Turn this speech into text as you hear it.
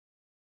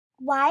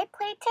Why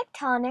Plate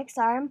Tectonics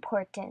Are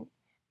Important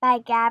by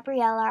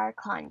Gabriela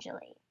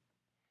Arcangeli.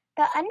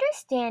 The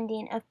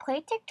understanding of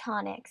plate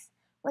tectonics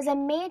was a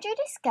major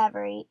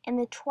discovery in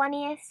the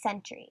 20th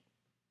century.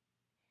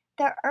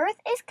 The Earth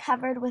is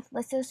covered with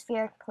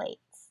lithospheric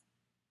plates.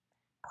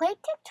 Plate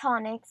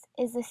tectonics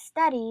is the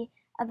study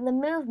of the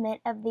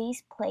movement of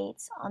these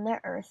plates on the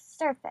Earth's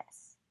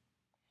surface.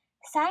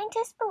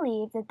 Scientists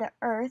believe that the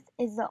Earth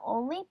is the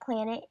only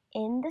planet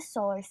in the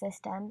solar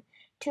system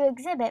to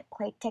exhibit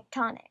plate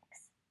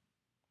tectonics.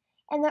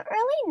 In the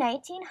early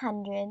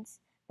 1900s,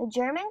 the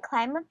German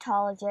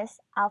climatologist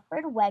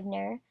ALFRED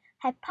WEGENER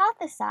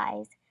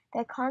hypothesized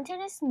that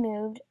continents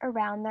moved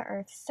around the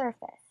Earth's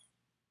surface.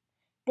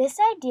 This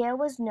idea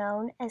was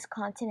known as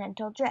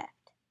continental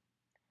drift.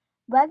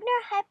 Wegener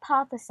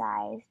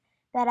hypothesized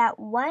that at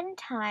one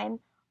time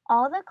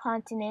all the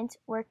continents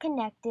were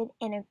connected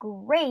in a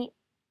great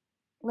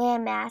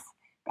landmass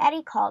that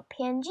he called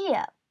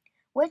PANGEA,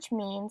 which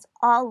means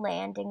all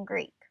land in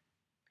Greek.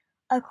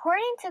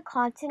 According to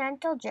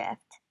continental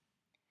drift,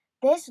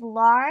 this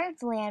large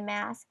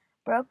landmass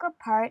broke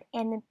apart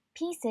and the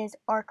pieces,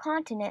 or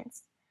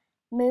continents,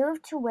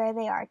 moved to where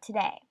they are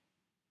today.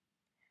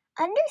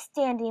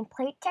 Understanding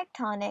plate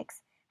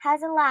tectonics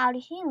has allowed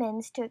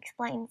humans to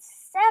explain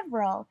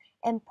several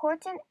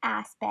important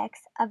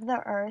aspects of the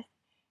Earth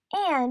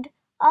and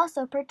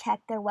also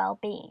protect their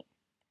well-being.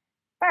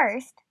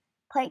 First,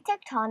 plate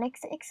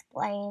tectonics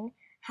explain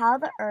how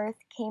the Earth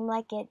came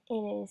like it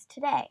is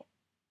today.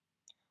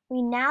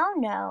 We now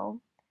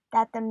know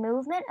that the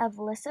movement of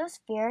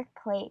lithospheric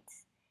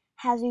plates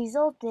has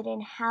resulted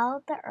in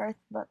how the Earth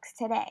looks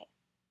today.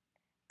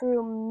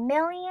 Through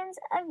millions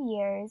of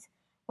years,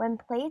 when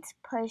plates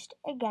pushed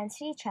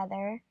against each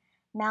other,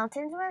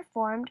 mountains were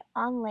formed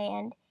on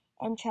land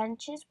and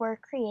trenches were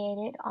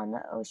created on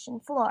the ocean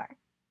floor.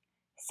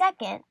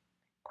 Second,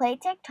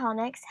 plate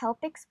tectonics help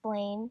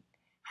explain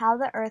how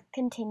the Earth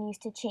continues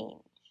to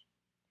change.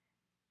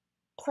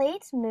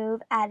 Plates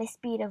move at a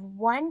speed of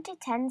 1 to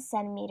 10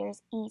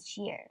 centimeters each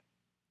year.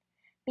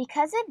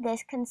 Because of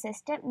this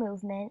consistent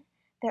movement,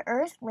 the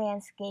Earth's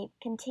landscape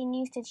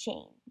continues to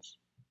change.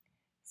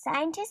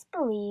 Scientists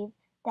believe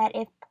that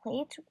if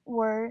plates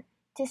were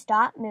to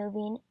stop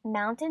moving,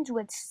 mountains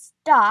would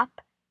stop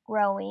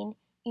growing,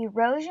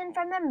 erosion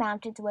from the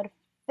mountains would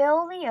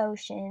fill the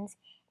oceans,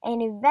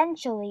 and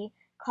eventually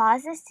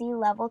cause the sea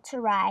level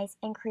to rise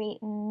and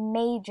create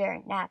major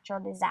natural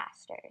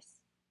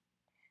disasters.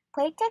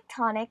 Plate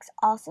tectonics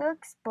also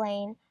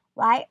explain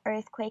why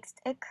earthquakes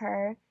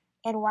occur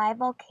and why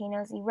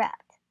volcanoes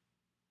erupt.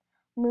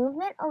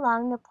 Movement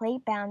along the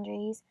plate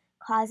boundaries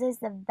causes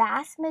the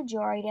vast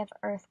majority of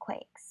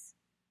earthquakes.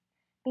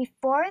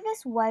 Before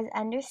this was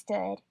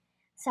understood,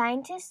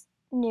 scientists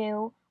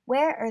knew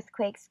where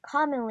earthquakes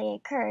commonly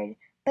occurred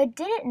but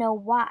didn't know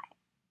why.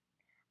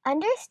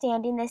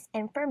 Understanding this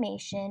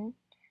information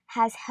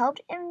has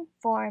helped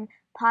inform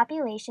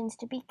populations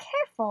to be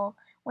careful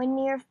when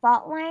near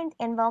fault lines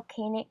and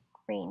volcanic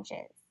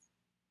ranges.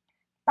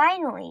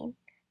 Finally,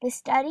 the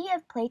study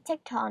of plate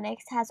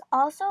tectonics has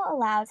also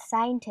allowed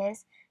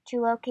scientists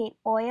to locate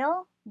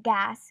oil,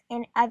 gas,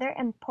 and other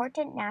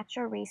important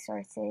natural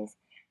resources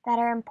that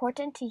are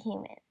important to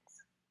humans.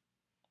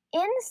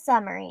 In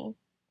summary,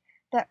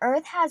 the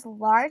Earth has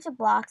large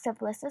blocks of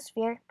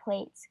lithospheric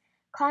plates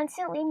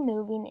constantly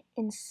moving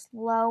in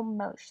slow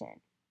motion.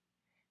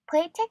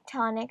 Plate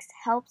tectonics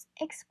helps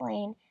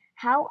explain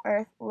how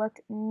Earth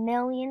looked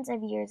millions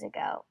of years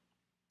ago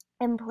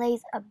and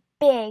plays a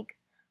big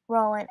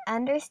role in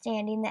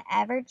understanding the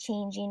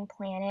ever-changing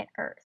planet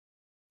Earth.